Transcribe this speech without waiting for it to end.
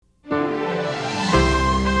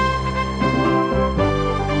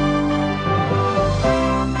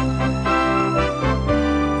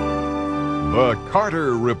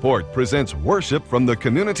Carter Report presents worship from the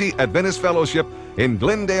Community Adventist Fellowship in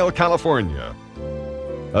Glendale, California.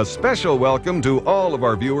 A special welcome to all of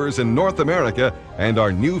our viewers in North America and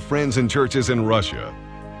our new friends and churches in Russia.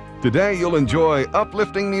 Today you'll enjoy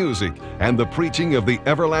uplifting music and the preaching of the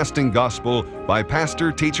everlasting gospel by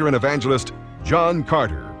pastor, teacher, and evangelist John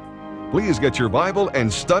Carter. Please get your Bible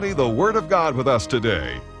and study the Word of God with us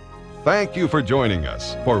today. Thank you for joining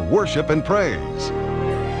us for worship and praise.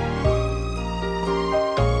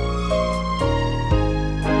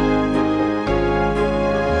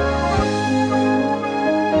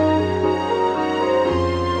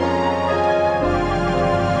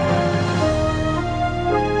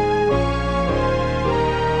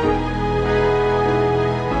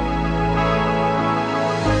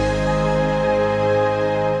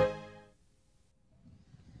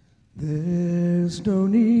 There's no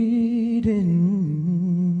need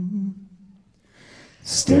in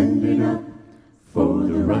standing up for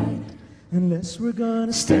the right, unless we're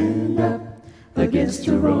gonna stand up against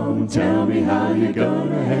the wrong. Tell me how you're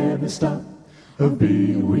gonna have it stop of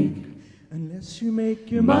being weak, unless you make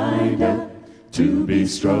your mind up to be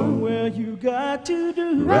strong. Well, you got to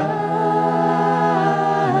do right,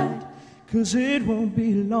 'cause it won't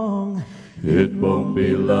be long. It won't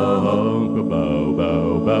be long. Ba-bow,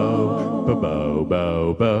 bow, bow, ba-bow,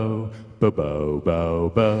 bow, bow, ba-bow, bow,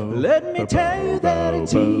 bow. Let me tell you that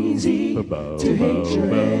it's easy to hate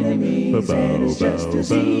your enemies, and it's just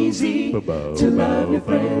as easy to love your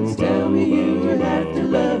friends. Tell me you have to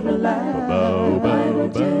love a lie. The Bible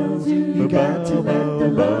tells you you got to let the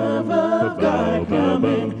love of God come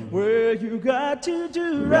in. Where you got to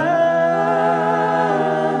do right,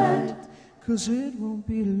 'cause it won't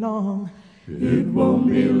be long. It won't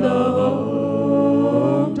be long.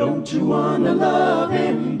 Don't you wanna love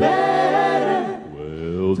Him better?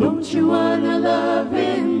 Well, don't you wanna love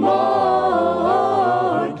Him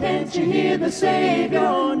more? Can't you hear the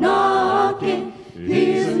Savior knocking?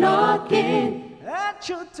 He's knocking At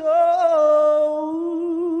your door.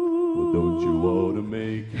 Well, don't you wanna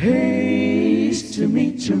make haste to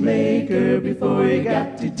meet your Maker before you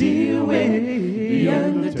got to deal with the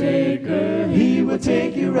Undertaker? He will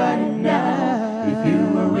take you right now. If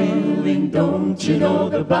you are willing, don't you know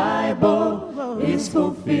the Bible is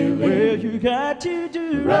fulfilling? Well, you got to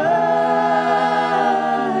do right,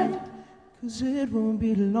 'cause it won't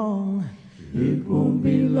be long. It won't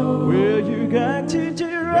be long. Well, you got to do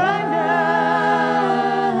right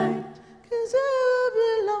now, 'cause it won't be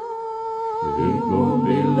long. It won't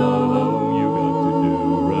be long. You got to do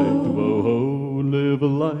right. Oh, live a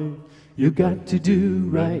life. You got to do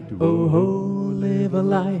right. Oh, live a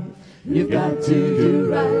life. You got to do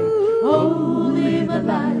right. Oh, live a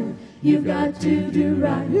life. You got to do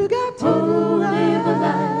right. You got to live a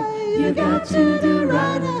life. You got to do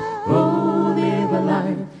right. Oh, live a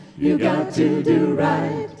life. You got to do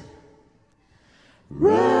right.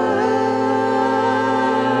 Right.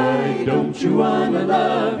 Don't you wanna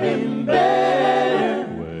love Him better?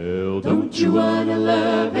 Well, don't you wanna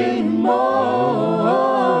love Him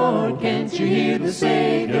more? Can't you hear the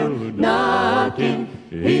Savior knocking?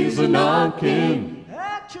 He's a knocking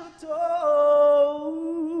at your door.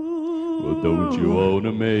 Well, don't you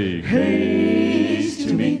wanna make haste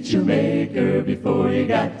to meet your Maker before you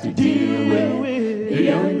got to deal with the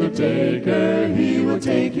Undertaker? He will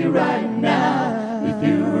take you right now. If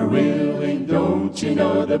you are willing, don't you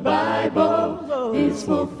know the Bible is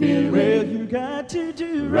fulfilling? Well, you got to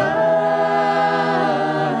do right.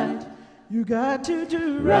 You got to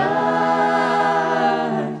do right.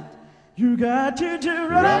 You got to do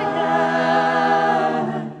right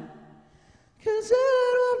now, 'cause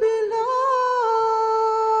it won't be long.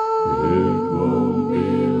 It won't be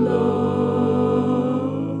long.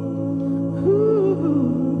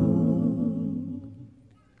 Ooh.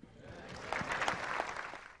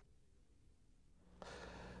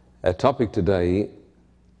 Our topic today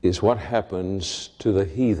is what happens to the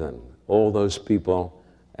heathen, all those people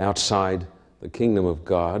outside the kingdom of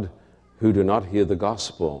God who do not hear the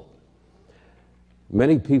gospel.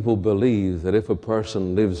 Many people believe that if a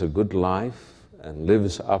person lives a good life and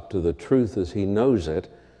lives up to the truth as he knows it,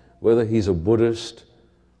 whether he's a Buddhist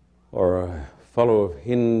or a follower of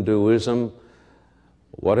Hinduism,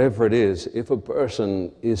 whatever it is, if a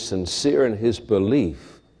person is sincere in his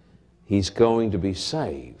belief, he's going to be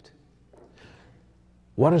saved.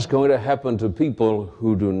 What is going to happen to people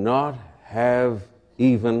who do not have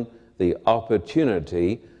even the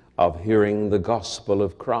opportunity of hearing the gospel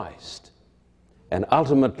of Christ? And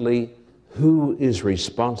ultimately, who is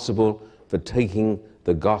responsible for taking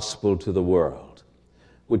the gospel to the world?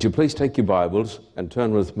 Would you please take your Bibles and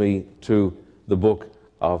turn with me to the book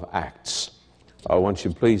of Acts. I want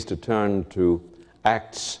you please to turn to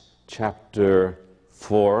Acts chapter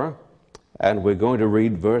 4, and we're going to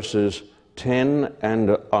read verses 10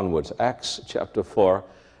 and onwards. Acts chapter 4,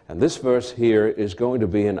 and this verse here is going to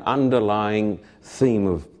be an underlying theme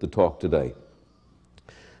of the talk today.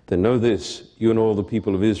 Then know this, you and all the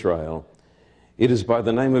people of Israel, it is by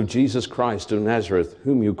the name of Jesus Christ of Nazareth,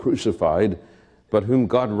 whom you crucified, but whom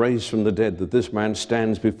God raised from the dead, that this man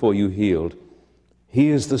stands before you healed. He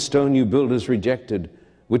is the stone you builders rejected,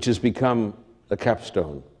 which has become a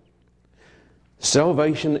capstone.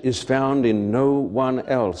 Salvation is found in no one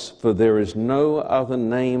else, for there is no other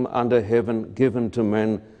name under heaven given to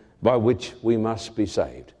men by which we must be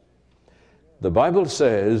saved. The Bible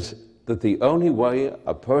says that the only way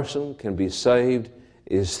a person can be saved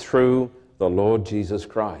is through the Lord Jesus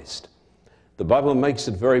Christ. The Bible makes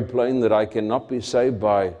it very plain that I cannot be saved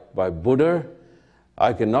by Buddha.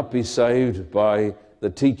 I cannot be saved by the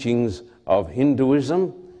teachings of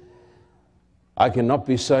Hinduism. I cannot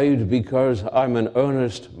be saved because I'm an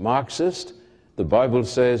earnest Marxist. The Bible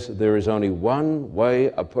says there is only one way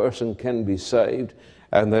a person can be saved,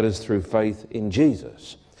 and that is through faith in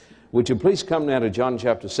Jesus. Would you please come now to John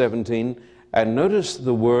chapter 17 and notice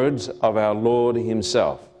the words of our Lord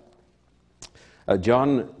himself.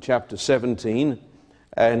 John chapter 17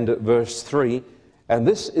 and verse 3. And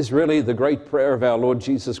this is really the great prayer of our Lord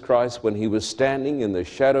Jesus Christ when he was standing in the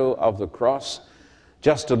shadow of the cross.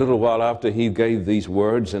 Just a little while after he gave these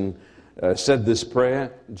words and said this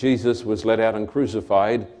prayer, Jesus was led out and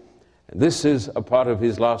crucified. And this is a part of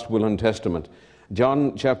his last will and testament.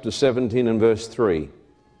 John chapter 17 and verse 3.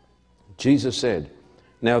 Jesus said,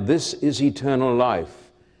 "Now this is eternal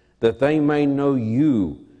life, that they may know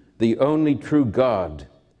you, the only true God,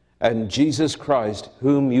 and Jesus Christ,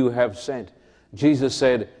 whom you have sent." Jesus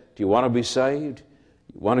said, do you want to be saved?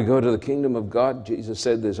 You want to go to the kingdom of God? Jesus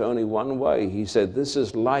said, there's only one way. He said, this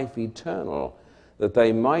is life eternal, that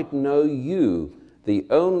they might know you, the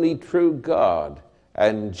only true God,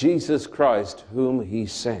 and Jesus Christ, whom he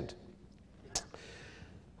sent.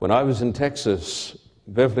 When I was in Texas,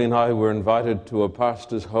 Beverly and I were invited to a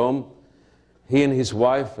pastor's home. He and his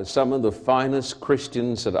wife are some of the finest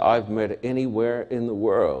Christians that I've met anywhere in the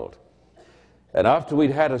world. And after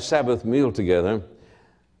we'd had a Sabbath meal together,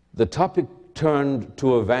 the topic turned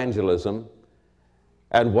to evangelism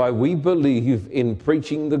and why we believe in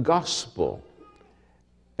preaching the gospel.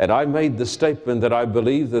 And I made the statement that I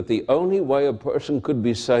believe that the only way a person could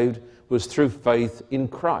be saved was through faith in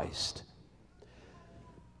Christ.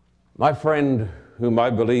 My friend, whom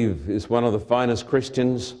I believe is one of the finest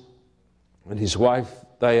Christians, and his wife,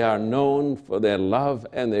 they are known for their love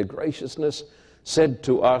and their graciousness, said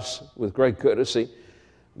to us with great courtesy,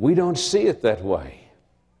 we don't see it that way.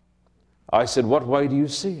 I said, what way do you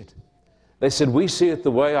see it? They said, we see it the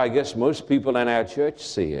way I guess most people in our church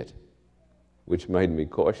see it, which made me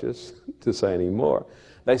cautious to say any more.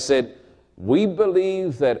 They said, we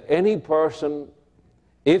believe that any person,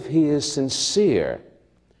 if he is sincere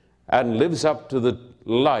and lives up to the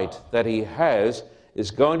light that he has, is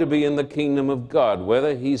going to be in the kingdom of God,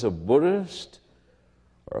 whether he's a Buddhist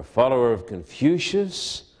or a follower of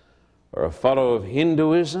Confucius or a follower of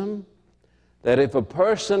Hinduism, that if a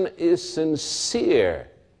person is sincere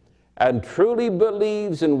and truly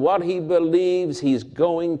believes in what he believes, he's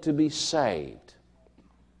going to be saved.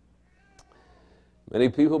 Many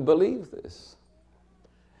people believe this.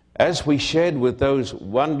 As we shared with those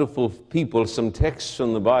wonderful people some texts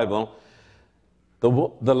from the Bible,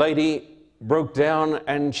 the lady broke down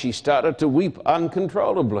and she started to weep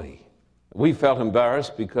uncontrollably. We felt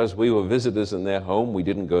embarrassed because we were visitors in their home. We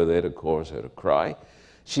didn't go there to cause her to cry.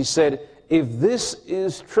 She said, if this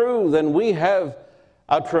is true, then we have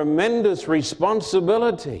a tremendous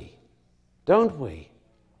responsibility, don't we?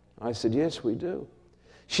 I said, yes, we do.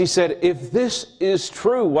 She said, if this is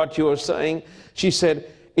true, what you're saying, she said,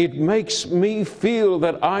 it makes me feel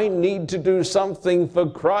that I need to do something for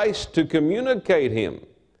Christ to communicate him.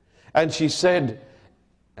 And she said,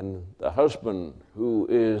 and the husband, who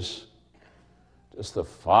is just the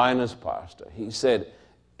finest pastor, he said,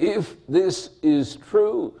 if this is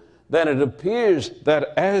true, then it appears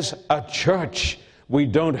that as a church, we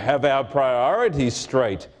don't have our priorities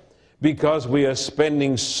straight because we are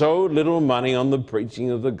spending so little money on the preaching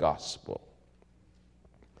of the gospel.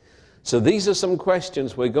 So these are some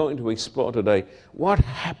questions we're going to explore today. What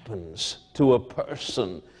happens to a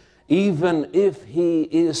person even if he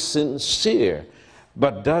is sincere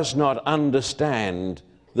but does not understand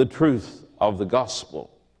the truth of the gospel?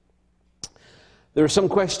 There are some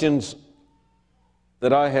questions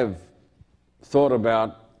that I have thought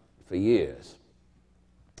about for years.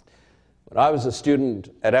 When I was a student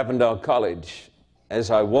at Avondale College, as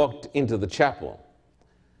I walked into the chapel,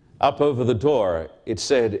 up over the door, it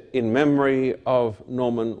said, "In memory of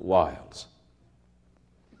Norman Wiles."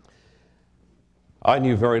 I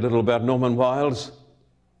knew very little about Norman Wiles,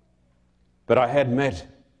 but I had met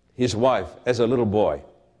his wife as a little boy.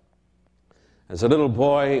 As a little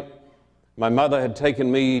boy, my mother had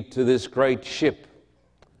taken me to this great ship,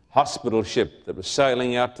 hospital ship that was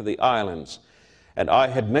sailing out to the islands. And I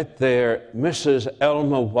had met there Mrs.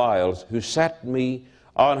 Elma Wiles, who sat me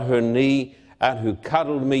on her knee and who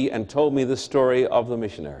cuddled me and told me the story of the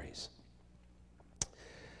missionaries.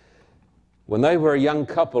 When they were a young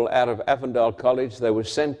couple out of Avondale College, they were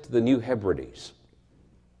sent to the New Hebrides.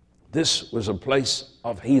 This was a place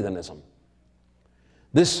of heathenism.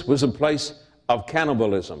 This was a place of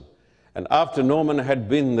cannibalism. And after Norman had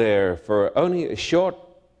been there for only a short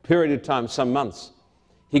period of time, some months,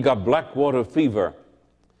 he got blackwater fever.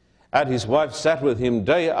 And his wife sat with him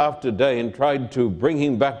day after day and tried to bring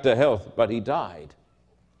him back to health, but he died.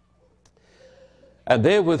 And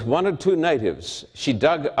there with one or two natives, she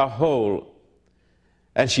dug a hole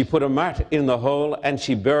and she put a mat in the hole and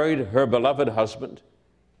she buried her beloved husband.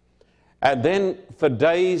 And then for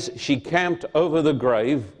days she camped over the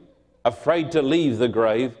grave, afraid to leave the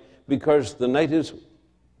grave because the natives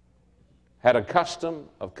had a custom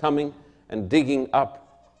of coming and digging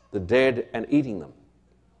up the dead and eating them.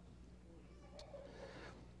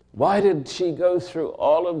 Why did she go through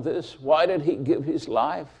all of this? Why did he give his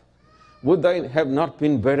life? Would they have not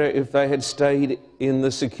been better if they had stayed in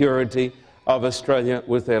the security of Australia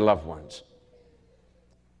with their loved ones?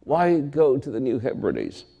 Why go to the New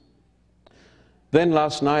Hebrides? Then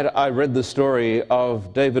last night I read the story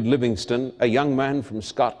of David Livingstone, a young man from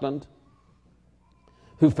Scotland,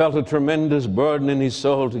 who felt a tremendous burden in his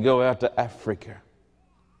soul to go out to Africa.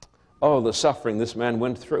 Oh, the suffering this man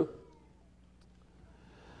went through.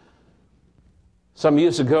 Some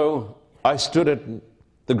years ago, I stood at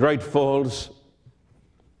the Great Falls,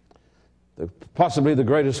 possibly the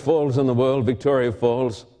greatest falls in the world, Victoria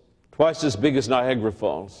Falls, twice as big as Niagara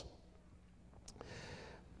Falls.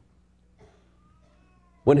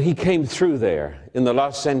 When he came through there in the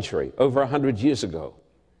last century, over 100 years ago,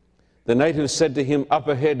 the natives said to him, "Up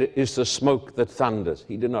ahead is the smoke that thunders."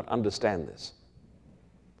 He did not understand this.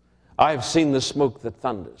 "I have seen the smoke that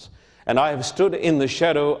thunders, and I have stood in the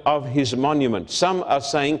shadow of his monument." Some are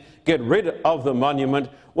saying, get rid of the monument.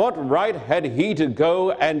 What right had he to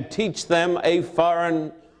go and teach them a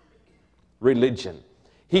foreign religion?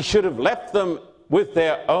 He should have left them with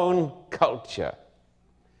their own culture.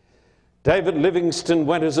 David Livingstone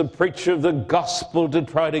went as a preacher of the gospel to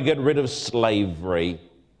try to get rid of slavery.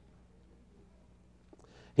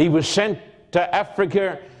 He was sent to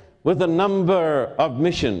Africa with a number of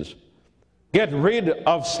missions. Get rid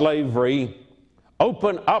of slavery,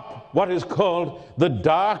 open up what is called the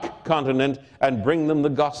dark continent, and bring them the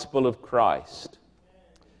gospel of Christ.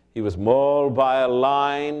 He was mauled by a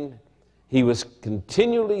lion. He was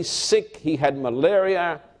continually sick. He had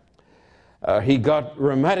malaria. He got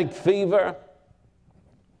rheumatic fever.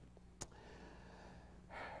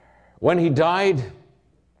 When he died,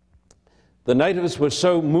 the natives were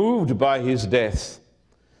so moved by his death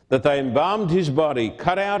that they embalmed his body,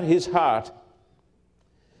 cut out his heart,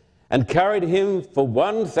 and carried him for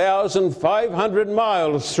 1,500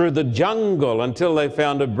 miles through the jungle until they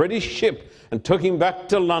found a British ship and took him back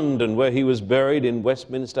to London, where he was buried in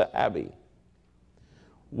Westminster Abbey.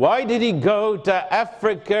 Why did he go to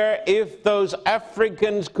Africa if those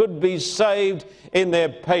Africans could be saved in their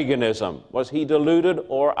paganism? Was he deluded,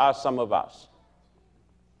 or are some of us?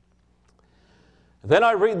 Then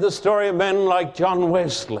I read the story of men like John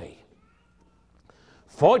Wesley.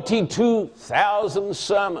 42,000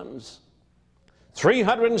 sermons,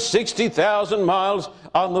 360,000 miles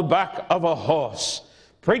on the back of a horse,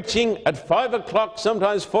 preaching at 5 o'clock,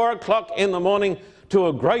 sometimes 4 o'clock in the morning to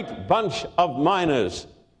a great bunch of miners.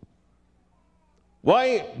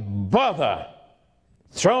 Why bother?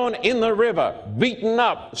 Thrown in the river, beaten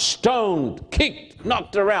up, stoned, kicked,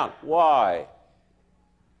 knocked around. Why?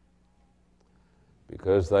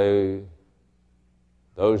 Because those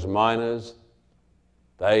miners,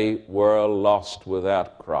 they were lost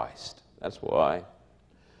without Christ. That's why.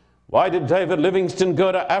 Why did David Livingstone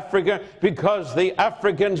go to Africa? Because the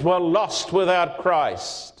Africans were lost without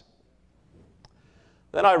Christ.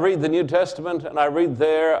 Then I read the New Testament, and I read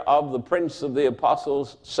there of the Prince of the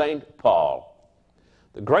Apostles, St. Paul,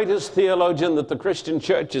 the greatest theologian that the Christian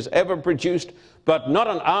church has ever produced, but not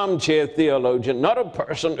an armchair theologian, not a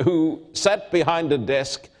person who sat behind a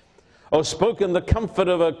desk or spoke in the comfort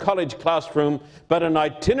of a college classroom, but an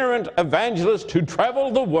itinerant evangelist who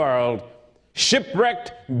traveled the world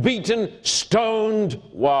shipwrecked, beaten, stoned.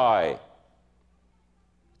 Why?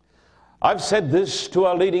 I've said this to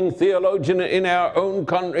a leading theologian in our own,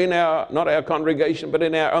 not our congregation, but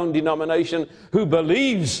in our own denomination, who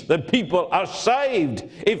believes that people are saved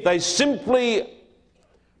if they simply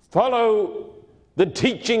follow the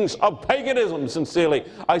teachings of paganism sincerely.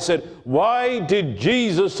 I said, why did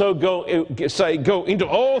Jesus go into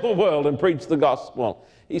all the world and preach the gospel?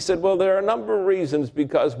 He said, well, there are a number of reasons,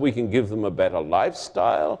 because we can give them a better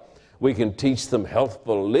lifestyle, we can teach them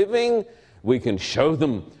healthful living, we can show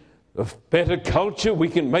them a better culture, we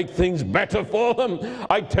can make things better for them.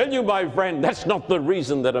 I tell you, my friend, that's not the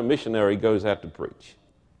reason that a missionary goes out to preach.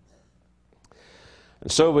 And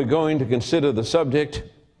so we're going to consider the subject,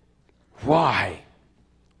 why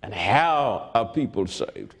and how are people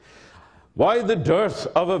saved? Why the dearth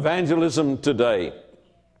of evangelism today?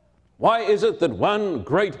 Why is it that one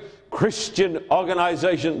great Christian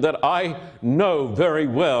organization that I know very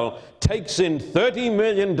well takes in $30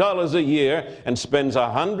 million a year and spends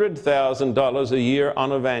 $100,000 a year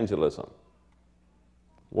on evangelism?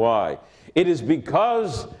 Why? It is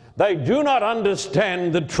because they do not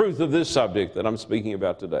understand the truth of this subject that I'm speaking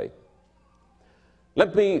about today.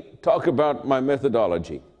 Let me talk about my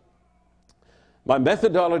methodology. My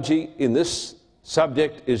methodology in this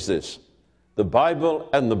subject is this: the Bible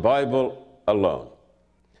and the Bible alone.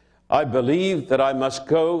 I believe that I must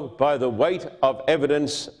go by the weight of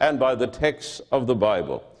evidence and by the text of the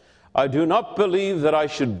Bible. I do not believe that I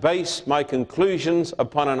should base my conclusions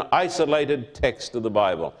upon an isolated text of the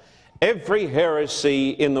Bible. Every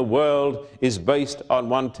heresy in the world is based on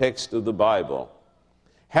one text of the Bible.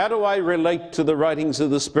 How do I relate to the writings of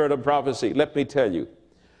the Spirit of prophecy? Let me tell you.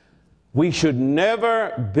 We should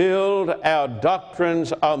never build our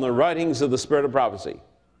doctrines on the writings of the Spirit of prophecy.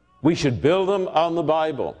 We should build them on the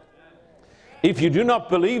Bible. If you do not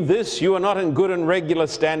believe this, you are not in good and regular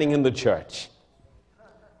standing in the church,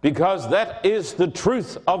 because that is the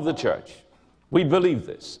truth of the church. We believe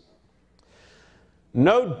this.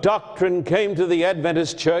 No doctrine came to the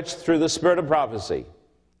Adventist church through the Spirit of prophecy.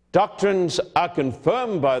 Doctrines are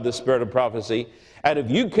confirmed by the Spirit of prophecy, and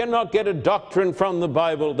if you cannot get a doctrine from the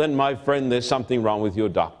Bible, then, my friend, there's something wrong with your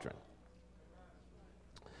doctrine.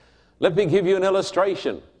 Let me give you an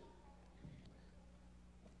illustration.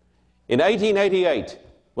 In 1888,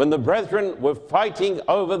 when the brethren were fighting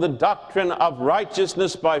over the doctrine of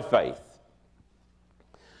righteousness by faith,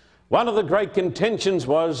 one of the great contentions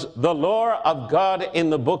was the law of God in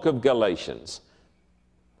the book of Galatians.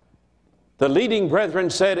 The leading brethren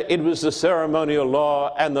said it was the ceremonial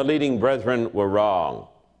law, and the leading brethren were wrong.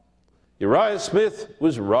 Uriah Smith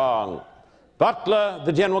was wrong. Butler,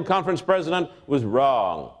 the General Conference president, was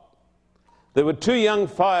wrong. There were two young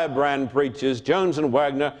firebrand preachers, Jones and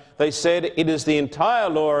Wagner. They said it is the entire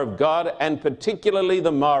law of God, and particularly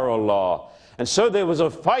the moral law. And so there was a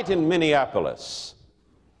fight in Minneapolis.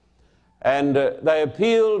 And they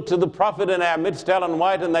appealed to the prophet in our midst, Ellen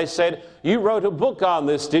White, and they said, you wrote a book on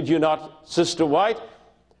this, did you not, Sister White?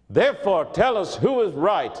 Therefore, tell us who was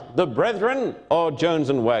right, the brethren or Jones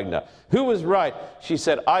and Wagner? Who was right? She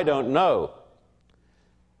said, I don't know.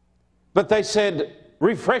 But they said,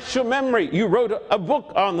 refresh your memory. You wrote a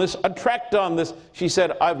book on this, a tract on this. She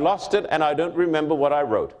said, I've lost it and I don't remember what I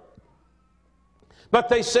wrote. But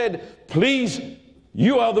they said, please,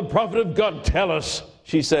 you are the prophet of God, tell us.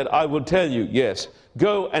 She said, I will tell you, yes.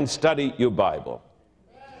 Go and study your Bible.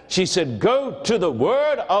 She said, go to the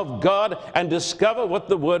Word of God and discover what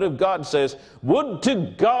the Word of God says. Would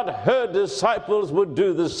to God her disciples would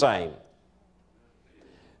do the same.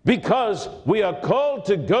 Because we are called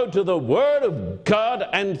to go to the Word of God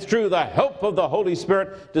and through the help of the Holy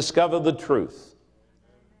Spirit discover the truth.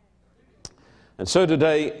 And so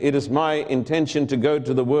today it is my intention to go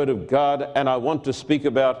to the Word of God, and I want to speak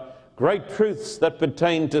about great truths that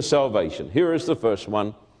pertain to salvation. Here is the first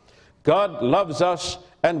one. God loves us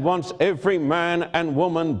and wants every man and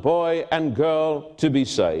woman, boy and girl to be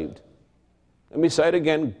saved. Let me say it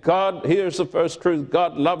again. Here's the first truth.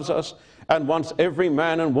 God loves us and wants every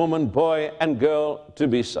man and woman, boy and girl to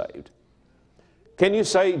be saved. Can you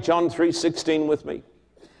say John 3:16 with me?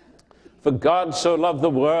 For God so loved the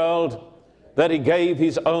world that he gave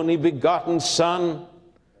his only begotten Son,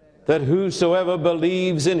 that whosoever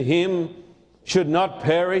believes in him should not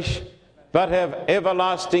perish, but have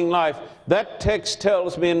everlasting life. That text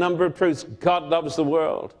tells me a number of truths. God loves the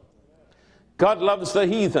world. God loves the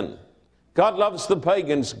heathen. God loves the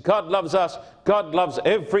pagans. God loves us. God loves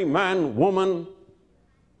every man, woman,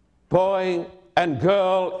 boy, and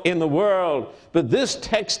girl in the world. But this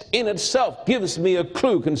text in itself gives me a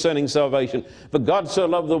clue concerning salvation. For God so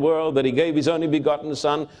loved the world that he gave his only begotten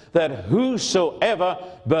Son, that whosoever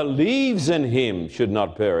believes in him should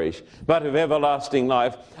not perish, but have everlasting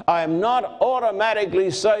life. I am not automatically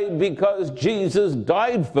saved because Jesus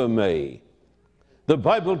died for me. The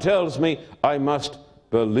Bible tells me I must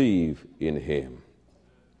believe in him.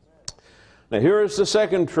 Now here is the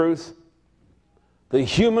second truth. The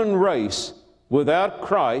human race without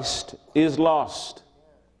Christ is lost.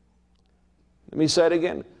 Let me say it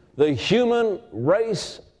again. The human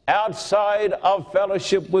race outside of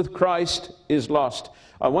fellowship with Christ is lost.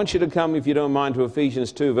 I want you to come, if you don't mind, to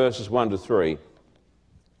Ephesians 2, verses 1 to 3.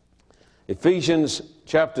 Ephesians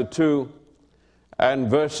chapter 2 and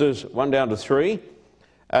verses 1 down to 3,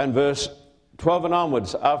 and verse 12 and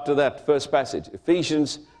onwards after that first passage.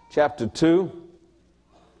 Ephesians chapter 2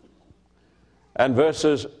 and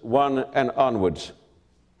verses 1 and onwards.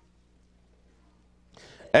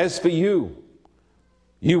 As for you,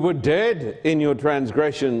 you were dead in your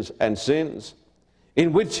transgressions and sins,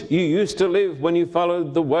 in which you used to live when you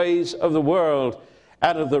followed the ways of the world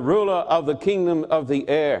and of the ruler of the kingdom of the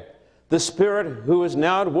air, the spirit who is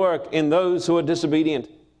now at work in those who are disobedient.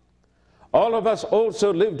 All of us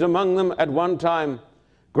also lived among them at one time,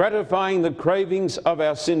 gratifying the cravings of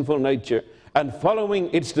our sinful nature and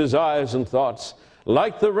following its desires and thoughts.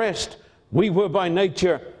 Like the rest, we were by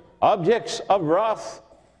nature objects of wrath.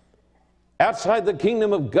 Outside the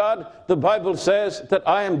kingdom of God, the Bible says that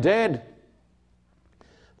I am dead.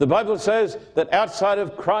 The Bible says that outside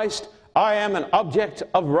of Christ, I am an object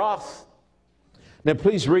of wrath. Now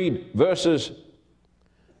please read verse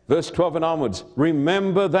 12 and onwards.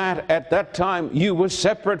 Remember that at that time you were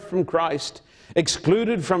separate from Christ,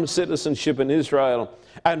 excluded from citizenship in Israel,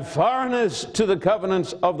 and foreigners to the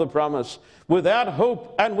covenants of the promise, without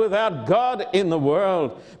hope and without God in the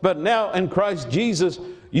world. But now in Christ Jesus,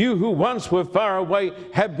 you who once were far away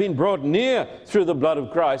have been brought near through the blood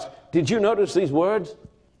of Christ. Did you notice these words?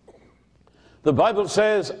 The Bible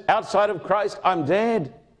says, outside of Christ, I'm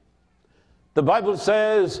dead. The Bible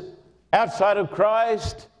says, outside of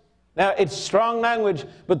Christ, now it's strong language,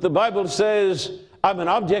 but the Bible says, I'm an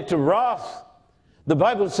object of wrath. The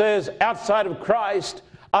Bible says, outside of Christ,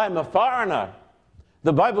 I'm a foreigner.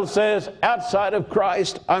 The Bible says, outside of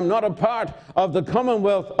Christ, I'm not a part of the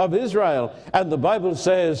commonwealth of Israel. And the Bible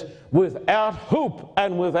says, without hope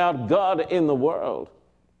and without God in the world.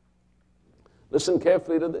 Listen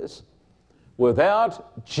carefully to this.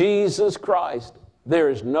 Without Jesus Christ, there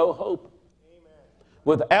is no hope.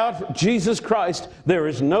 Without Jesus Christ, there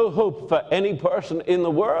is no hope for any person in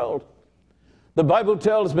the world. The Bible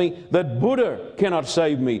tells me that Buddha cannot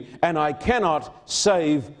save me, and I cannot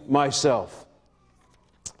save myself.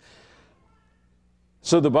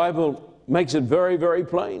 So the Bible makes it very, very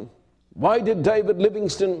plain. Why did David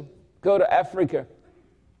Livingstone go to Africa?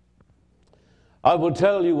 I will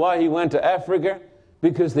tell you why he went to Africa.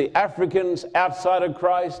 Because the Africans outside of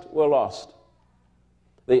Christ were lost.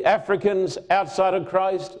 The Africans outside of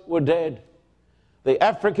Christ were dead. The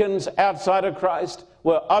Africans outside of Christ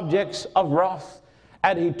were objects of wrath.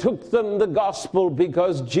 And he took them the gospel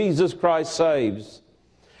because Jesus Christ saves.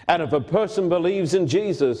 And if a person believes in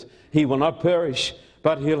Jesus, he will not perish,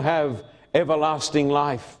 but he'll have everlasting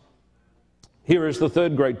life. Here is the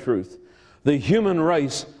third great truth. The human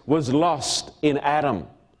race was lost in Adam.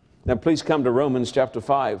 Now please come to Romans chapter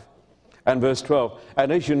 5 and verse 12.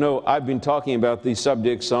 And as you know, I've been talking about these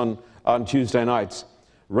subjects on Tuesday nights.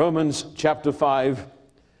 Romans chapter 5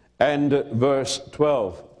 and verse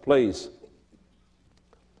 12, please.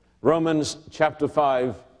 Romans chapter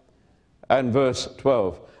 5 and verse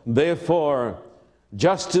 12. Therefore,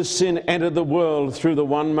 just as sin entered the world through the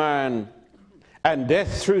one man, and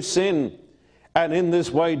death through sin, and in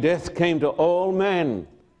this way death came to all men,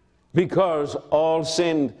 because all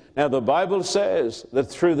sinned. Now the Bible says that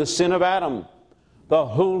through the sin of Adam, the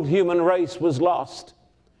whole human race was lost.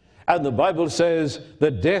 And the Bible says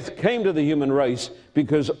that death came to the human race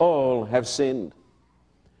because all have sinned.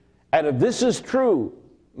 And if this is true,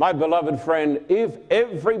 my beloved friend, if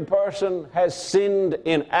every person has sinned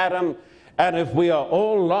in Adam, and if we are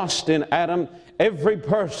all lost in Adam, every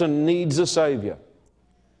person needs a Savior.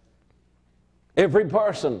 Every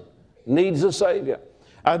person needs a Savior.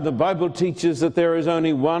 And the Bible teaches that there is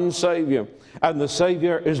only one Savior. And the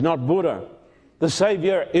Savior is not Buddha. The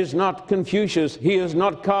Savior is not Confucius. He is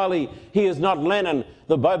not Kali. He is not Lenin.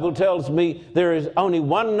 The Bible tells me there is only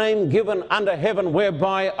one name given under heaven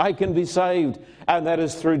whereby I can be saved. And that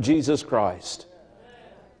is through Jesus Christ.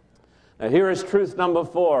 Now here is truth number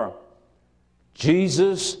 4.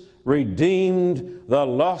 Jesus redeemed the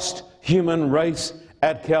lost human race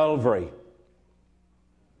at Calvary.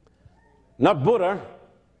 Not Buddha.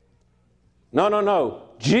 No.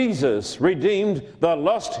 Jesus redeemed the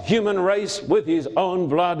lost human race with his own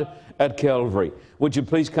blood at Calvary. Would you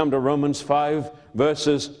please come to Romans 5,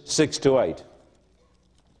 verses 6 to 8.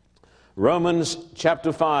 Romans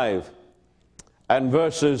chapter 5 and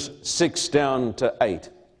verses 6 down to 8.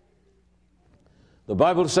 The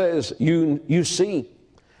Bible says, you see,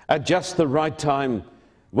 at just the right time,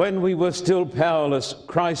 when we were still powerless,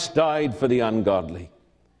 Christ died for the ungodly.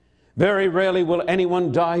 Very rarely will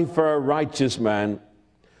anyone die for a righteous man,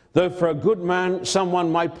 though for a good man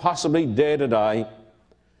someone might possibly dare to die.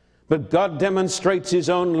 But God demonstrates his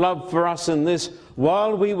own love for us in this: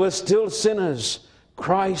 while we were still sinners,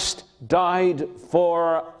 Christ died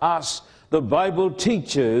for us. The Bible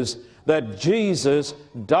teaches that Jesus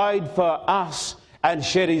died for us and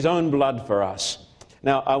shed his own blood for us.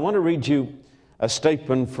 Now, I want to read you a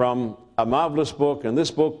statement from a marvelous book, and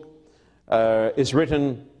this book was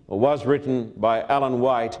written by Ellen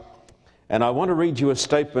White. And I want to read you a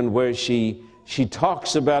statement where she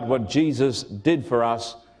talks about what Jesus did for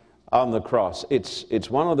us on the cross. It's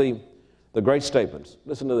one of the great statements.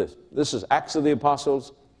 Listen to this. This is Acts of the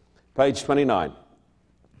Apostles, page 29.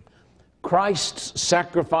 Christ's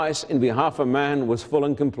sacrifice in behalf of man was full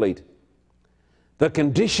and complete. The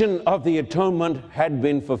condition of the atonement had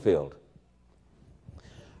been fulfilled.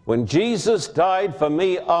 When Jesus died for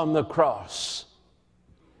me on the cross,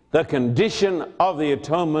 the condition of the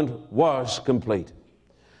atonement was complete.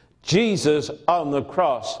 Jesus on the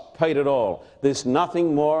cross paid it all. There's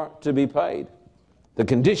nothing more to be paid. The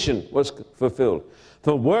condition was fulfilled.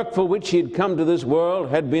 The work for which he had come to this world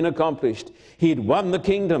had been accomplished. He had won the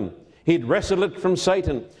kingdom. He'd wrestled it from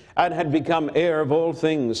Satan and had become heir of all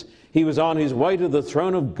things. He was on his way to the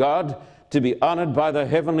throne of God to be honored by the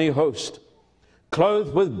heavenly host.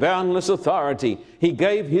 Clothed with boundless authority, he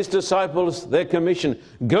gave his disciples their commission.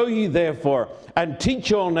 Go ye therefore and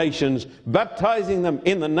teach all nations, baptizing them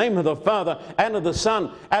in the name of the Father and of the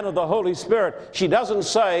Son and of the Holy Spirit. She doesn't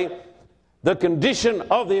say the condition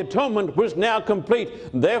of the atonement was now complete.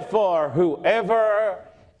 Therefore, whoever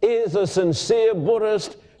is a sincere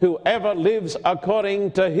Buddhist, whoever lives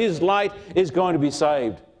according to his light is going to be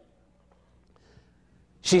saved.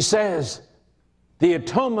 She says the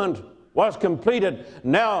atonement was completed.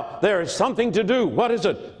 Now there is something to do. What is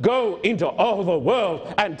it? Go into all the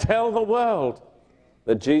world and tell the world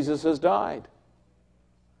that Jesus has died.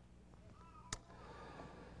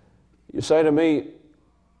 You say to me,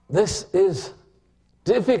 this is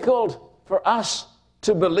difficult for us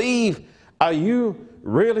to believe. Are you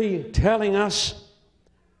really telling us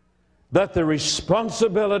that the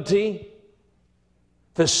responsibility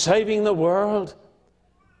for saving the world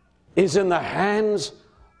is in the hands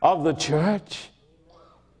of the church?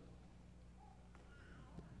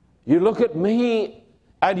 You look at me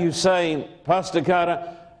and you say, Pastor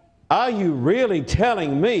Carter, are you really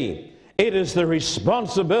telling me it is the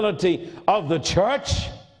responsibility of the church?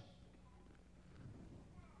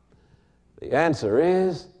 The answer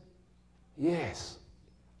is yes.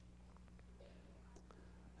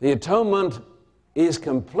 The atonement is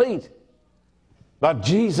complete, but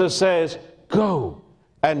Jesus says, go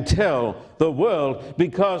and tell the world,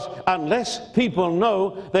 because unless people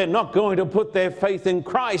know, they're not going to put their faith in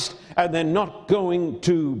Christ and they're not going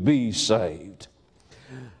to be saved.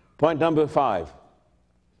 Point number 5.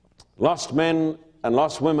 Lost men and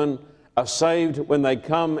lost women are saved when they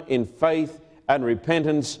come in faith and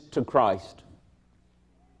repentance to Christ.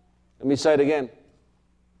 Let me say it again.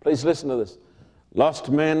 Please listen to this. Lost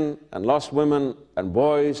men and lost women and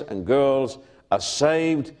boys and girls are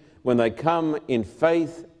saved when they come in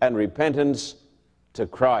faith and repentance to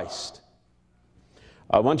Christ.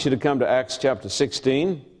 I want you to come to Acts chapter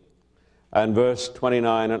 16 and verse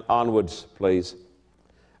 29 and onwards, please.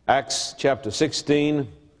 Acts chapter 16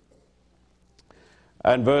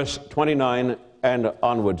 and verse 29 and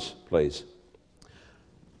onwards, please.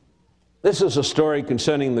 This is a story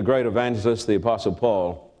concerning the great evangelist, the Apostle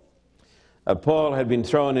Paul. Paul had been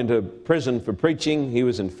thrown into prison for preaching. He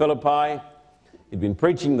was in Philippi. He'd been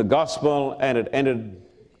preaching the gospel, and it ended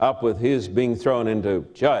up with his being thrown into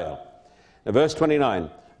jail. Now, verse 29,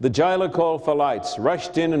 the jailer called for lights,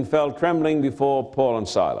 rushed in and fell trembling before Paul and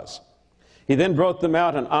Silas. He then brought them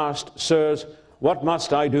out and asked, Sirs, what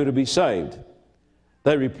must I do to be saved?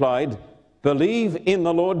 They replied, believe in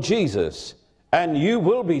the Lord Jesus, and you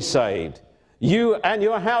will be saved, you and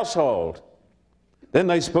your household. Then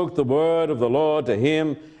they spoke the word of the Lord to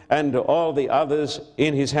him and to all the others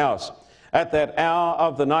in his house. At that hour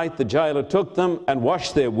of the night, the jailer took them and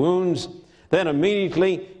washed their wounds. Then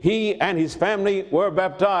immediately he and his family were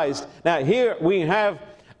baptized. Now here we have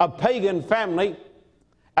a pagan family,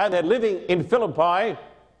 and they're living in Philippi,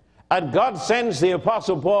 and God sends the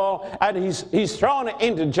Apostle Paul, and he's thrown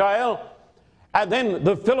into jail. And then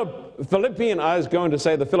the Filipino,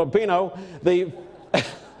 the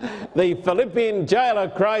Philippian jailer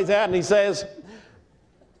cries out and he says,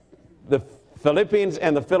 the Philippians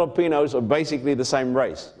and the Filipinos are basically the same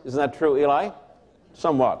race. Isn't that true, Eli?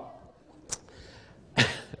 Somewhat.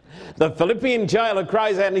 The Philippian jailer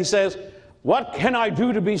cries out and he says, what can I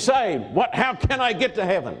do to be saved? How can I get to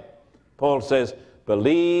heaven? Paul says,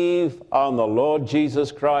 believe on the Lord Jesus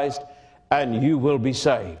Christ and you will be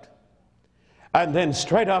saved. And then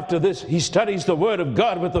straight after this, he studies the Word of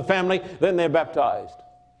God with the family, then they're baptized.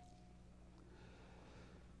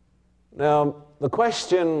 Now, the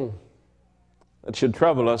question that should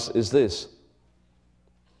trouble us is this.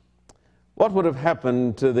 What would have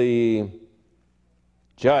happened to the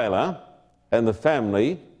jailer and the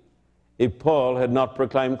family if Paul had not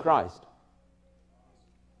proclaimed Christ?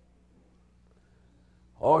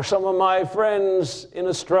 Or some of my friends in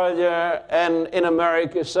Australia and in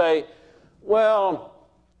America say, well,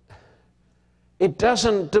 it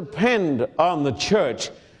doesn't depend on the church.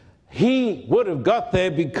 He would have got there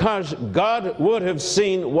because God would have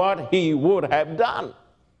seen what he would have done.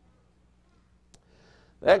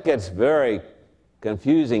 That gets very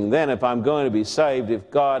confusing then if I'm going to be saved, if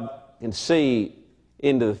God can see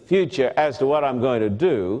into the future as to what I'm going to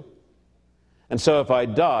do. And so if I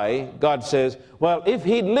die, God says, well, if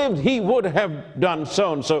he'd lived, he would have done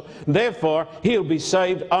so and so. Therefore, he'll be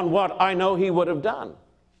saved on what I know he would have done.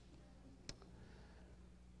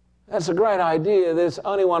 That's a great idea. There's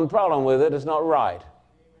only one problem with it. It's not right.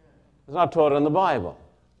 It's not taught in the Bible.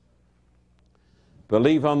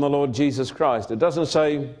 Believe on the Lord Jesus Christ. It doesn't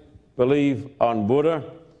say believe on Buddha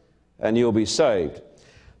and you'll be saved.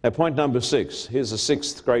 Now, point number 6. Here's the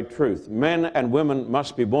 6th great truth. Men and women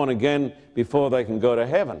must be born again before they can go to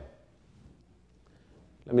heaven.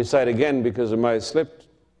 Let me say it again because it may have slipped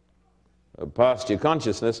past your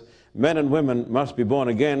consciousness. Men and women must be born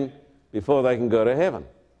again before they can go to heaven.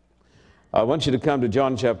 I want you to come to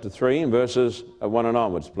John chapter 3 and verses 1 and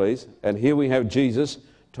onwards, please. And here we have Jesus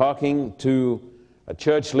talking to a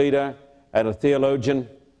church leader and a theologian,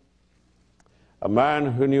 a man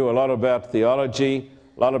who knew a lot about theology,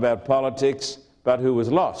 a lot about politics, but who was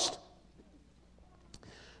lost.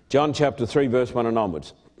 John chapter 3, verse 1 and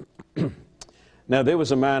onwards. Now there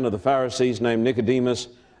was a man of the Pharisees named Nicodemus,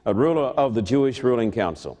 a ruler of the Jewish ruling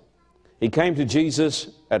council. He came to Jesus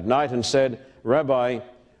at night and said, Rabbi,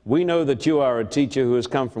 we know that you are a teacher who has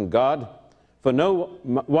come from God, for no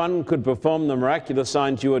one could perform the miraculous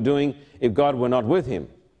signs you are doing if God were not with him.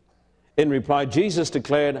 In reply, Jesus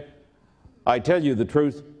declared, I tell you the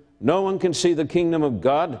truth, no one can see the kingdom of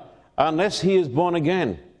God unless he is born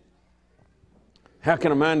again. How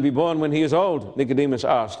can a man be born when he is old? Nicodemus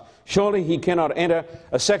asked. Surely he cannot enter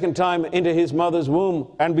a second time into his mother's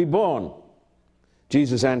womb and be born.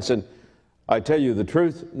 Jesus answered, I tell you the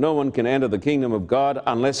truth, no one can enter the kingdom of God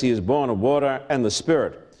unless he is born of water and the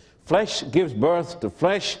Spirit. Flesh gives birth to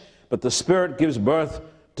flesh, but the Spirit gives birth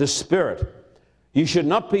to spirit. You should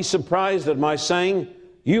not be surprised at my saying,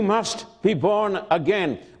 you must be born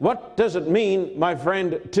again. What does it mean, my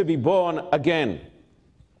friend, to be born again?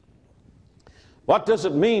 What does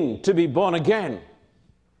it mean to be born again?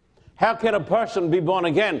 How can a person be born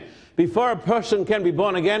again? Before a person can be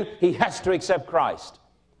born again, he has to accept Christ.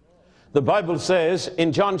 The Bible says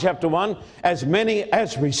in John chapter 1, as many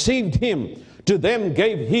as received him, to them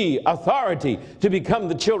gave he authority to become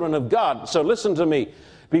the children of God. So listen to me.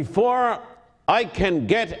 Before I can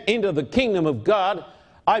get into the kingdom of God,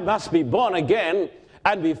 I must be born again,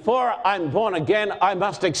 and before I'm born again, I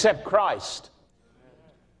must accept Christ.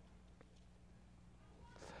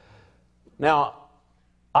 Now,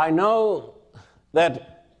 I know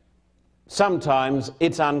that sometimes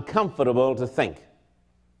it's uncomfortable to think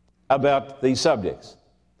about these subjects,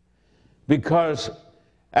 because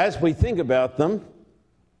as we think about them,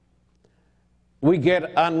 we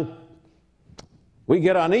get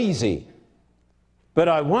uneasy. But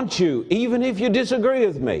I want you, even if you disagree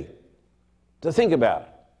with me, to think about it.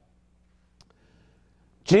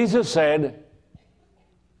 Jesus said,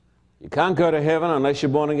 you can't go to heaven unless you're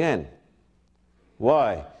born again.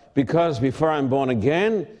 Why? Because before I'm born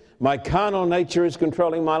again, my carnal nature is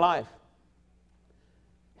controlling my life.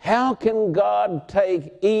 How can God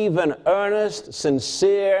take even earnest,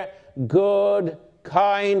 sincere, good,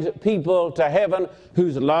 kind people to heaven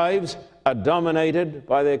whose lives are dominated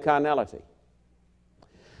by their carnality?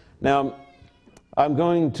 Now, I'm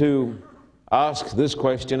going to ask this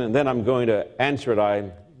question, and then I'm going to answer it.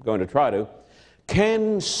 I'm going to try to.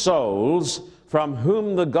 Can souls from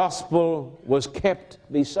whom the gospel was kept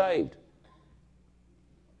be saved?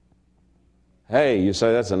 Hey, you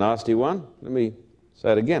say that's a nasty one? Let me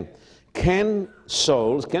say it again. Can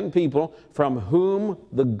souls, can people from whom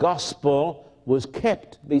the gospel was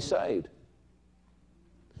kept be saved?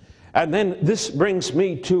 And then this brings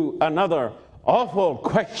me to another awful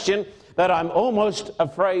question that I'm almost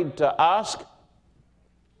afraid to ask.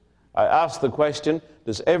 I ask the question,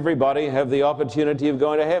 does everybody have the opportunity of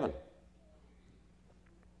going to heaven?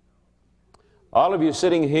 All of you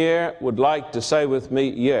sitting here would like to say with me,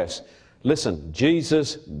 yes. Listen,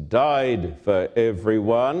 Jesus died for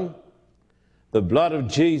everyone. The blood of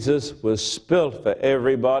Jesus was spilt for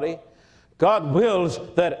everybody. God wills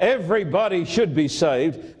that everybody should be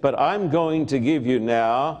saved, but I'm going to give you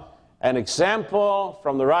now an example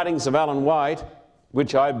from the writings of Ellen White,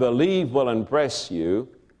 which I believe will impress you,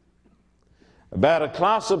 about a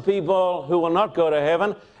class of people who will not go to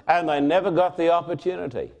heaven, and they never got the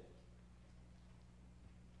opportunity.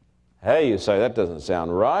 Hey, you say, that doesn't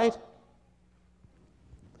sound right.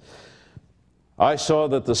 I saw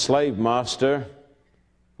that the slave master,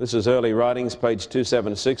 this is early writings, page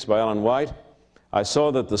 276 by Ellen White, I saw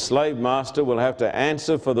that the slave master will have to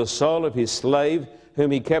answer for the soul of his slave whom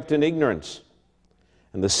he kept in ignorance.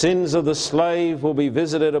 And the sins of the slave will be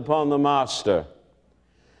visited upon the master.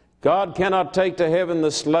 God cannot take to heaven the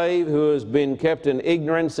slave who has been kept in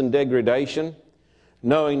ignorance and degradation,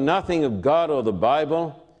 knowing nothing of God or the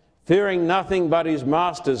Bible, fearing nothing but his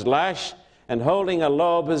master's lash, and holding a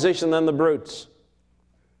lower position than the brutes.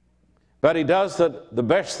 But he does the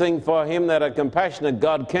best thing for him that a compassionate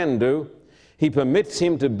God can do. He permits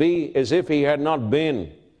him to be as if he had not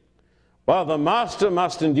been. While the master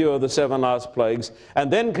must endure the 7 last plagues,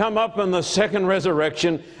 and then come up in the second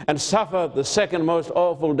resurrection and suffer the second most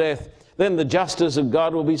awful death, then the justice of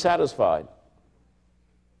God will be satisfied.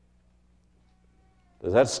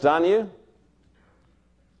 Does that stun you?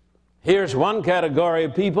 Here's one category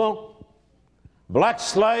of people, black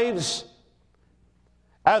slaves,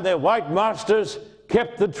 and their white masters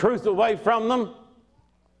kept the truth away from them,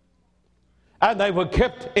 and they were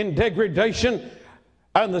kept in degradation,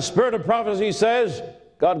 and the spirit of prophecy says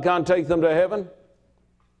God can't take them to heaven.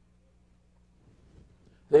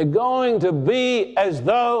 They're going to be as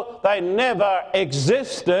though they never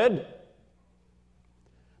existed,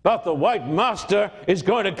 but the white master is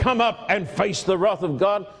going to come up and face the wrath of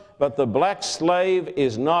God, but the black slave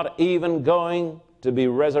is not even going to be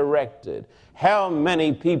resurrected. How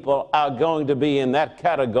many people are going to be in that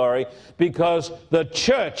category because the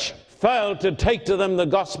church failed to take to them the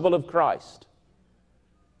gospel of Christ?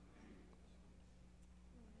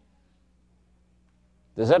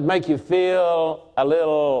 Does that make you feel a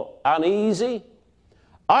little uneasy?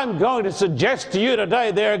 I'm going to suggest to you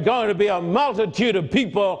today there are going to be a multitude of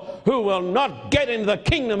people who will not get into the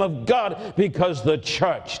kingdom of God because the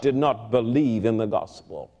church did not believe in the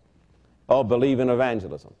gospel or believe in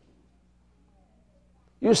evangelism.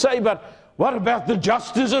 You say, but what about the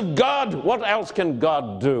justice of God? What else can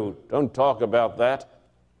God do? Don't talk about that.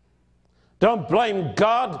 Don't blame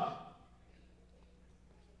God.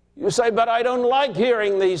 You say, but I don't like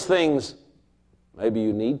hearing these things. Maybe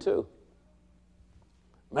you need to.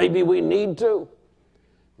 Maybe we need to.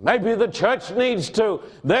 Maybe the church needs to.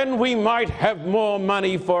 Then we might have more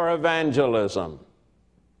money for evangelism.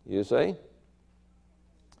 You see?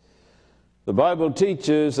 The Bible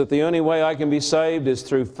teaches that the only way I can be saved is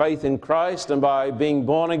through faith in Christ and by being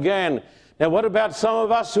born again. Now, what about some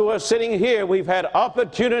of us who are sitting here? We've had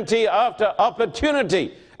opportunity after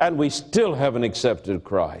opportunity, and we still haven't accepted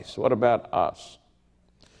Christ. What about us?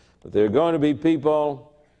 But there are going to be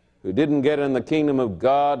people who didn't get in the kingdom of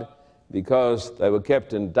God because they were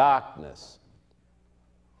kept in darkness.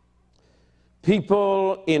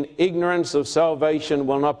 People in ignorance of salvation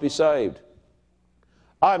will not be saved.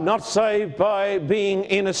 I'm not saved by being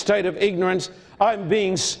in a state of ignorance. I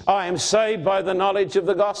am saved by the knowledge of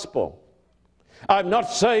the gospel. I'm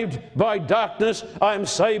not saved by darkness. I'm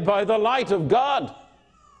saved by the light of God.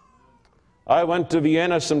 I went to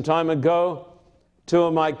Vienna some time ago. 2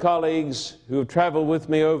 of my colleagues who have traveled with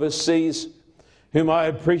me overseas, whom I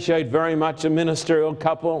appreciate very much, a ministerial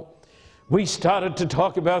couple, we started to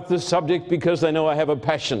talk about this subject because they know I have a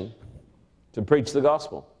passion to preach the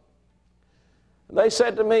gospel. They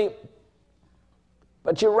said to me,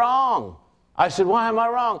 but you're wrong. I said, why am I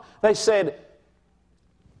wrong? They said,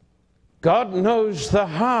 God knows the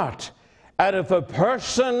heart. And if a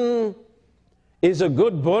person is a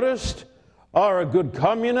good Buddhist or a good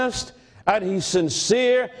communist and he's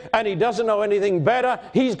sincere and he doesn't know anything better,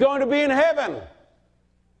 he's going to be in heaven.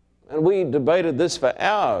 And we debated this for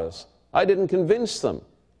hours. I didn't convince them.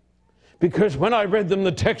 Because when I read them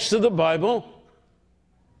the text of the Bible,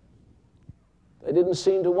 they didn't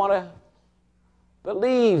seem to want to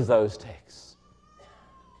believe those texts.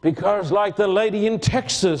 Because like the lady in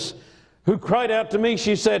Texas who cried out to me,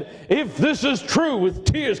 she said, if this is true, with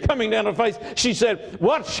tears coming down her face, she said,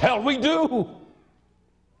 what shall we do?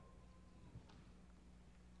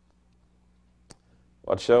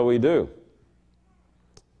 What shall we do?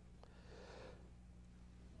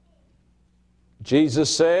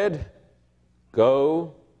 Jesus said,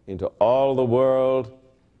 go into all the world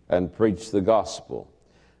and preach the gospel.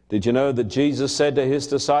 Did you know that Jesus said to his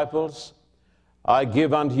disciples, I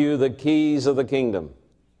give unto you the keys of the kingdom.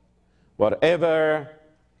 Whatever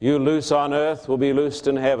you loose on earth will be loosed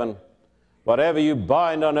in heaven. Whatever you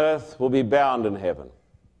bind on earth will be bound in heaven.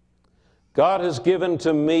 God has given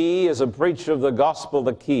to me, as a preacher of the gospel,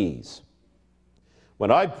 the keys. When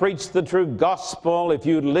I preach the true gospel, if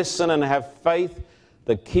you listen and have faith,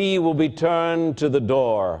 the key will be turned to the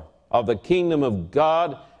door of the kingdom of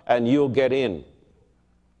God, and you'll get in.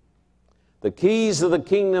 The keys of the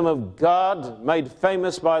kingdom of God, made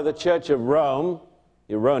famous by the Church of Rome,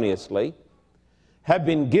 erroneously, have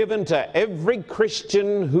been given to every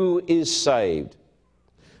Christian who is saved.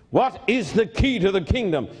 What is the key to the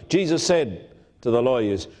kingdom? Jesus said to the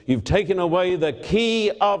lawyers, you've taken away the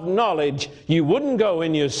key of knowledge. You wouldn't go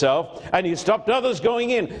in yourself, and you stopped others going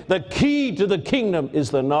in. The key to the kingdom is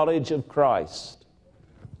the knowledge of Christ.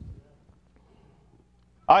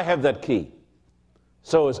 I have that key.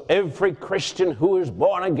 So is every Christian who is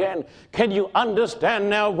born again. Can you understand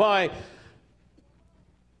now why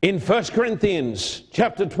in 1 Corinthians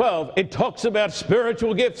chapter 12, it talks about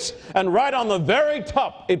spiritual gifts, and right on the very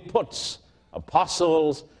top it puts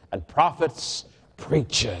apostles and prophets,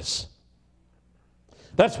 preachers.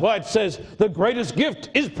 That's why it says the greatest gift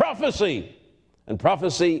is prophecy. And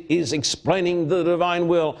prophecy is explaining the divine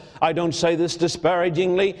will. I don't say this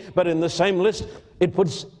disparagingly, but in the same list it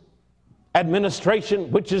puts administration,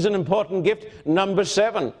 which is an important gift, number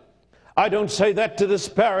 7. I don't say that to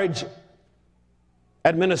disparage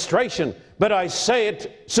administration, but I say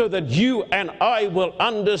it so that you and I will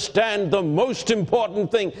understand the most important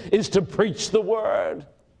thing is to preach the word.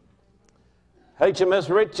 HMS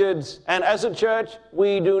Richards, and as a church,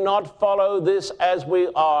 we do not follow this as we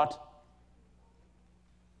ought.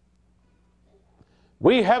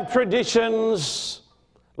 We have traditions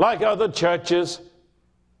like other churches.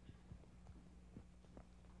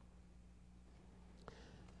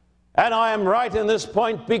 And I am right in this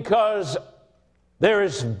point because there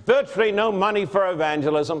is virtually no money for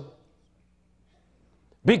evangelism,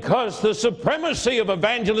 because the supremacy of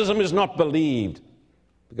evangelism is not believed,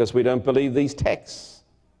 because we don't believe these texts.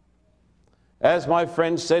 As my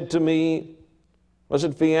friend said to me, was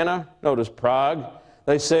it Vienna? No, it was Prague.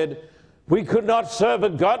 They said, we could not serve a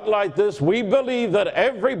God like this. We believe that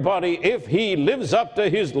everybody, if he lives up to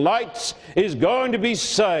his lights, is going to be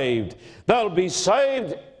saved. They'll be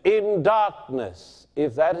saved in darkness.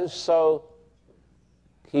 If that is so,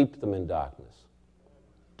 keep them in darkness.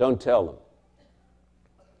 Don't tell them.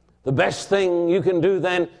 The best thing you can do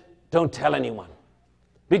then, don't tell anyone.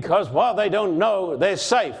 Because while they don't know, they're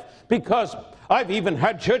safe. Because I've even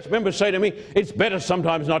had church members say to me, it's better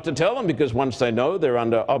sometimes not to tell them, because once they know, they're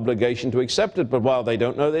under obligation to accept it. But while they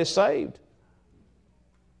don't know, they're saved.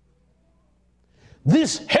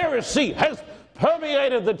 This heresy has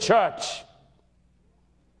permeated the church.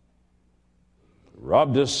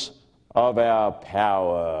 Robbed us of our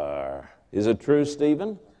power. Is it true,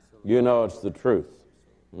 Stephen? You know it's the truth.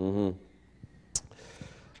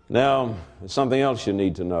 Now, there's something else you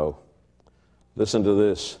need to know. Listen to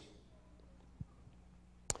this.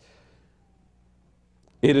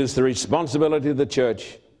 It is the responsibility of the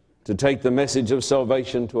church to take the message of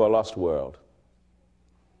salvation to a lost world.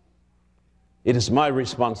 It is my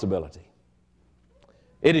responsibility.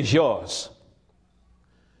 It is yours.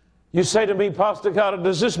 You say to me, Pastor Carter,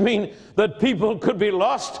 does this mean that people could be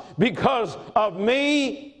lost because of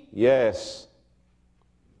me? Yes.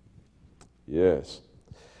 Yes.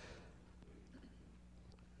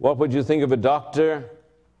 What would you think of a doctor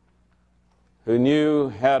who knew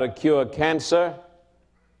how to cure cancer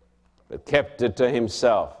but kept it to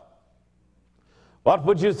himself? What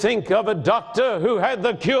would you think of a doctor who had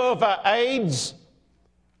the cure for AIDS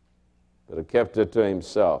but had kept it to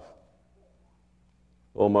himself?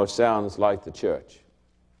 Almost sounds like the church.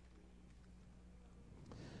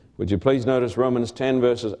 Would you please notice Romans 10,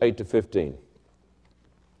 verses 8 to 15?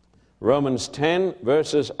 Romans 10,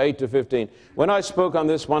 verses 8 to 15. When I spoke on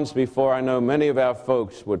this once before, I know many of our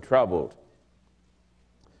folks were troubled.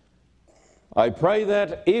 I pray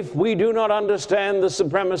that if we do not understand the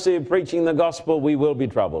supremacy of preaching the gospel, we will be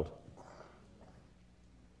troubled.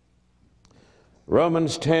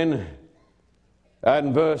 Romans 10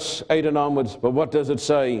 and verse 8 and onwards. But what does it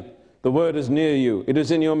say? The word is near you. It is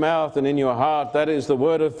in your mouth and in your heart. That is the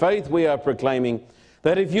word of faith we are proclaiming.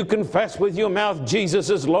 That if you confess with your mouth Jesus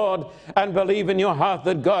is Lord and believe in your heart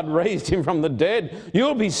that God raised him from the dead,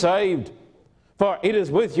 you'll be saved. For it is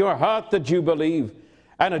with your heart that you believe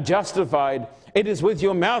and are justified. It is with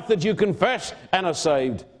your mouth that you confess and are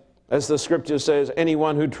saved. As the scripture says,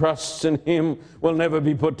 anyone who trusts in him will never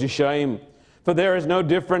be put to shame. For there is no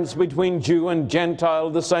difference between Jew and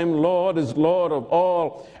Gentile. The same Lord is Lord of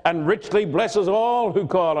all, and richly blesses all who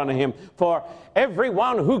call on him. For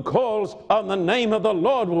everyone who calls on the name of the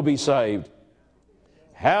Lord will be saved.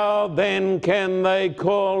 How then can they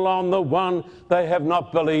call on the one they have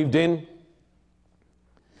not believed in?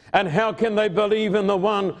 And how can they believe in the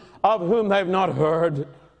one of whom they've not heard?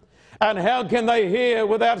 And how can they hear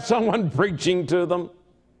without someone preaching to them?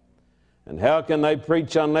 And how can they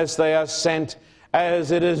preach unless they are sent?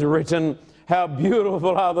 As it is written, how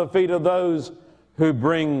beautiful are the feet of those who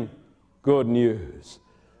bring good news.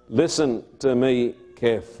 Listen to me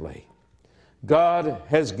carefully. God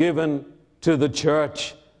has given to the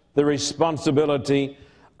church the responsibility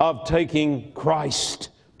of taking Christ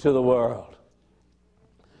to the world.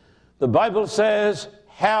 The Bible says,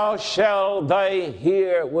 how shall they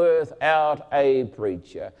hear without a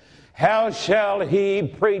preacher? How shall he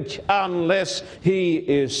preach unless he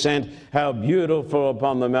is sent? How beautiful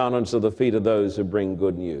upon the mountains are the feet of those who bring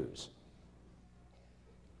good news.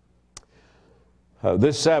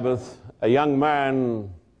 This Sabbath, a young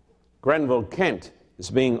man, Grenville Kent, is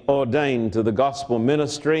being ordained to the gospel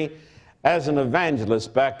ministry as an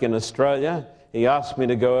evangelist back in Australia. He asked me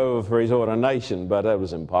to go over for his ordination, but that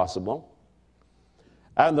was impossible.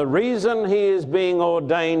 And the reason he is being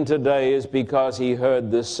ordained today is because he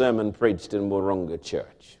heard this sermon preached in Wahroonga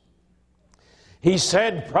Church. He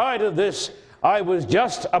said, prior to this, I was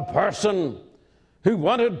just a person who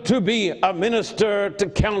wanted to be a minister to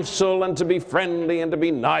counsel and to be friendly and to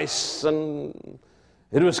be nice, and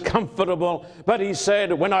it was comfortable. But he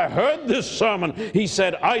said, when I heard this sermon, he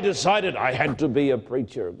said, I decided I had to be a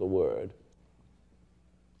preacher of the word.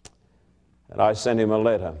 And I sent him a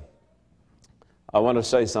letter. I want to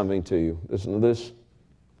say something to you. Listen to this.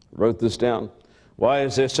 Wrote this down. Why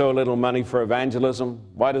is there so little money for evangelism?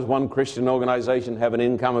 Why does one Christian organization have an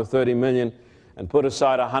income of $30 million and put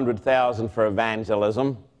aside $100,000 for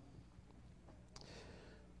evangelism?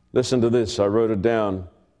 Listen to this. I wrote it down.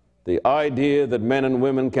 The idea that men and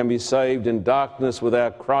women can be saved in darkness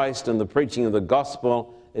without Christ and the preaching of the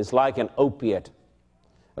gospel is like an opiate,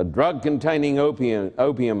 a drug containing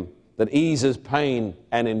opium that eases pain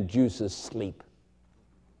and induces sleep.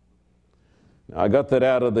 I got that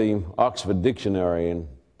out of the Oxford Dictionary, and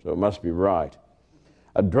so it must be right.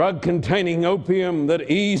 A drug containing opium that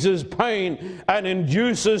eases pain and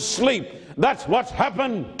induces sleep. That's what's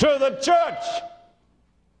happened to the church.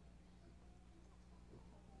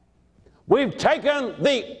 We've taken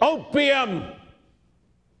the opium.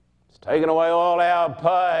 It's taken away all our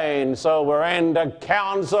pain, so we're into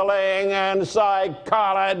counseling and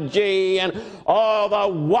psychology and all the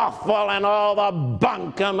waffle and all the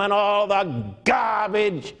bunkum and all the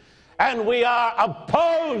garbage, and we are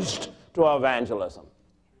opposed to evangelism.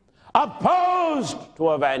 Opposed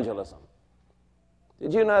to evangelism.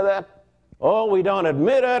 Did you know that? Oh, we don't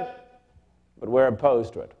admit it, but we're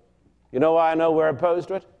opposed to it. You know why I know we're opposed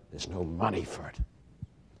to it? There's no money for it.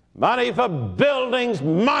 Money for buildings,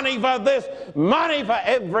 money for this, money for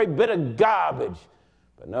every bit of garbage,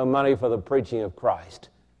 but no money for the preaching of Christ.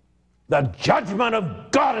 The judgment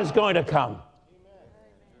of God is going to come.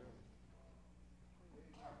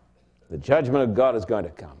 The judgment of God is going to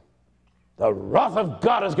come. The wrath of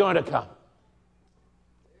God is going to come.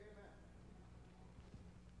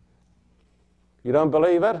 You don't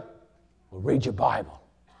believe it? Well, read your Bible.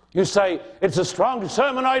 You say, it's a strong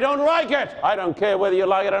sermon, I don't like it. I don't care whether you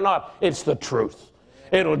like it or not. It's the truth.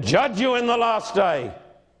 It'll judge you in the last day.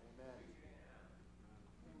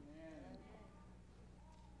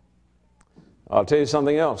 I'll tell you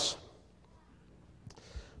something else.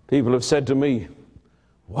 People have said to me,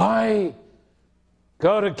 why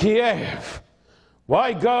go to Kiev?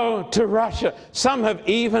 Why go to Russia? Some have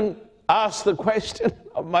even asked the question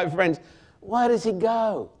of my friends, why does he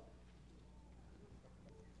go?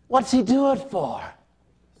 What's he do it for?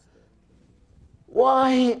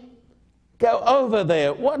 Why go over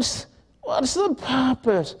there? What's the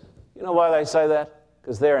purpose? You know why they say that?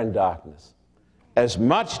 Because they're in darkness. As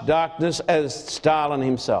much darkness as Stalin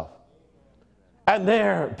himself. And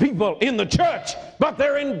there are people in the church, but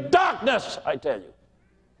they're in darkness, I tell you.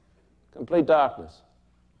 Complete darkness.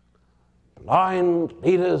 Blind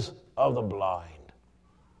leaders of the blind.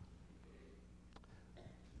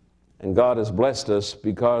 And God has blessed us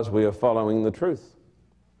because we are following the truth.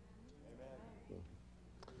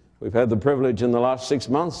 We've had the privilege in the last 6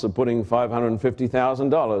 months of putting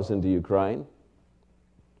 $550,000 into Ukraine,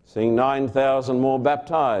 seeing 9,000 more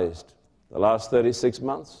baptized the last 36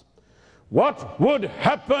 months. What would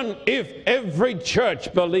happen if every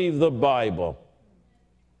church believed the Bible?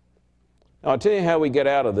 Now, I'll tell you how we get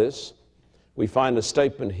out of this. We find a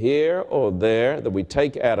statement here or there that we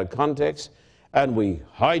take out of context, and we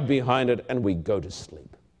hide behind it, and we go to sleep.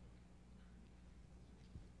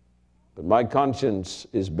 But my conscience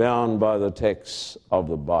is bound by the texts of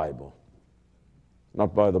the Bible,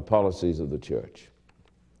 not by the policies of the church.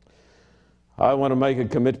 I want to make a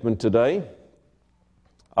commitment today.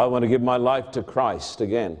 I want to give my life to Christ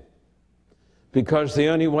again, because the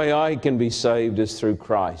only way I can be saved is through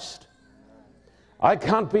Christ. I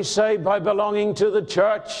can't be saved by belonging to the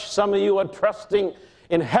church. Some of you are trusting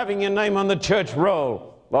in having your name on the church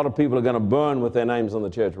roll. A lot of people are going to burn with their names on the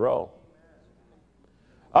church roll.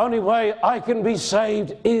 Only way I can be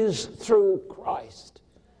saved is through Christ.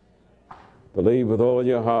 Believe with all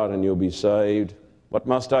your heart and you'll be saved. What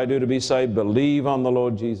must I do to be saved? Believe on the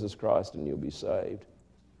Lord Jesus Christ and you'll be saved.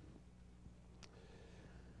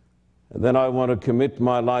 And then I want to commit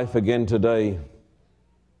my life again today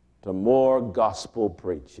to more gospel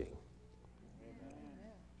preaching,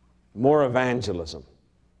 more evangelism.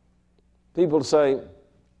 People say,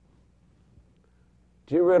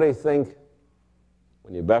 do you really think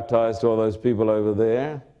when you baptized all those people over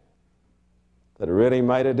there that it really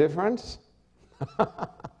made a difference?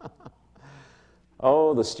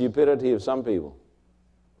 Oh, the stupidity of some people,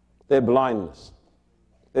 their blindness,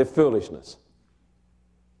 their foolishness.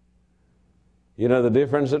 You know the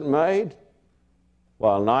difference it made?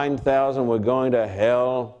 While 9,000 were going to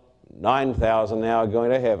hell, 9,000 now are going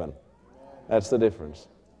to heaven. That's the difference.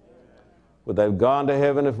 Would they have gone to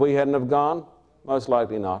heaven if we hadn't have gone? Most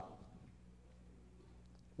likely not.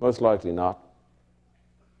 Most likely not.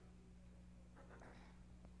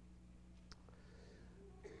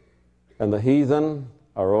 And the heathen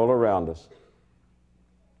are all around us.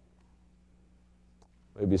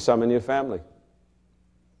 Maybe some in your family.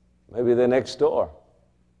 Maybe they're next door.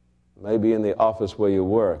 Maybe in the office where you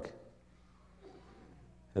work.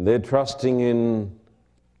 And they're trusting in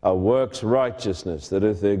a works righteousness, that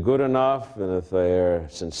if they're good enough and if they're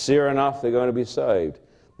sincere enough, they're going to be saved.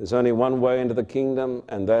 There's only one way into the kingdom,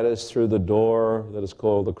 and that is through the door that is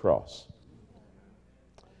called the cross.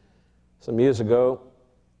 Some years ago,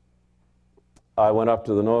 I went up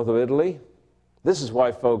to the north of Italy. This is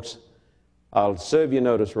why, folks, I'll serve you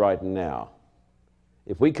notice right now.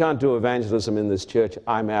 If we can't do evangelism in this church,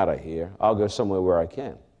 I'm out of here. I'll go somewhere where I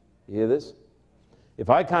can. You hear this? If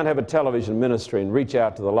I can't have a television ministry and reach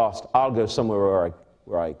out to the lost, I'll go somewhere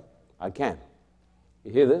where I can.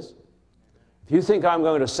 You hear this? If you think I'm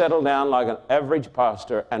going to settle down like an average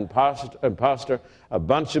pastor and pastor a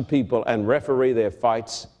bunch of people and referee their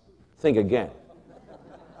fights, think again.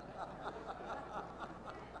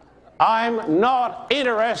 I'm not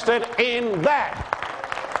interested in that.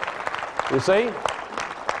 You see?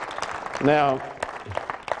 Now,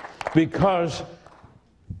 because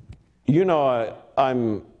you know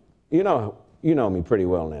you know me pretty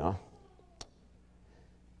well now.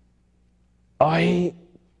 I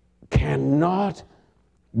cannot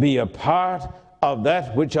be a part of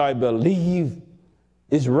that which I believe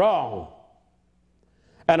is wrong.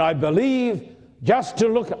 And I believe just to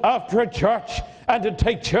look after a church and to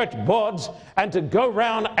take church boards and to go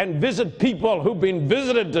around and visit people who've been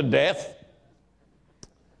visited to death,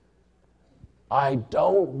 I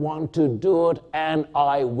don't want to do it, and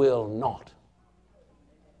I will not.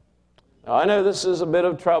 Now, I know this is a bit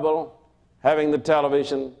of trouble, having the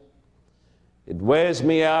television. It wears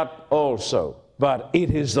me out also. But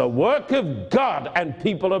it is the work of God, and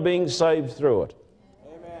people are being saved through it.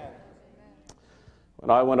 Amen. When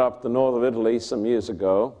I went up the north of Italy some years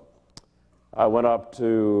ago, I went up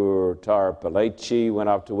to Tarpeleci, went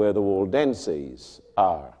up to where the Waldenses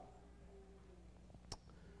are.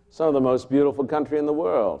 Some of the most beautiful country in the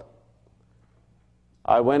world.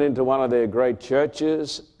 I went into one of their great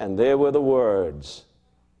churches, and there were the words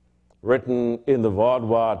written in the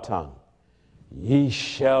Vaudois tongue. Ye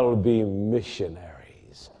shall be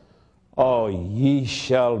missionaries. Oh, ye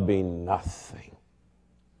shall be nothing.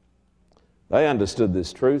 They understood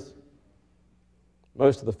this truth.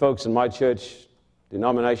 Most of the folks in my church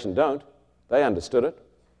denomination don't. They understood it.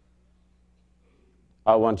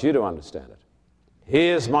 I want you to understand it.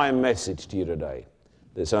 Here's my message to you today.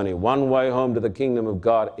 There's only one way home to the kingdom of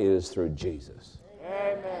God. It is through Jesus.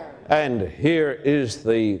 Amen. And here is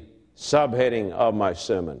the subheading of my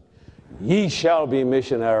sermon. Ye shall be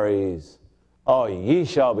missionaries, or ye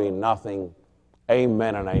shall be nothing.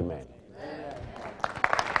 Amen and amen.